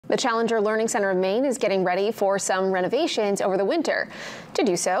The Challenger Learning Center of Maine is getting ready for some renovations over the winter. To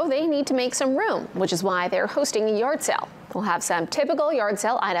do so, they need to make some room, which is why they're hosting a yard sale. We'll have some typical yard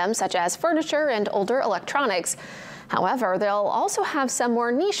sale items such as furniture and older electronics. However, they'll also have some more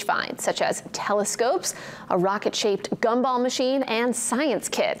niche finds, such as telescopes, a rocket-shaped gumball machine, and science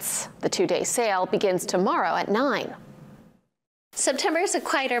kits. The two-day sale begins tomorrow at 9. September is a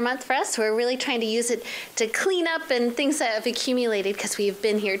quieter month for us. We're really trying to use it to clean up and things that have accumulated because we've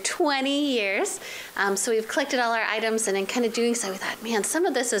been here 20 years. So we've collected all our items, and in kind of doing so, we thought, man, some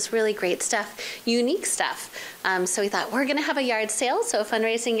of this is really great stuff, unique stuff. So we thought we're going to have a yard sale, so a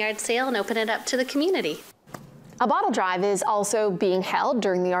fundraising yard sale, and open it up to the community. A bottle drive is also being held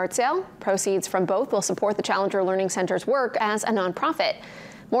during the yard sale. Proceeds from both will support the Challenger Learning Center's work as a nonprofit.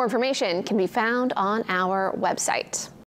 More information can be found on our website.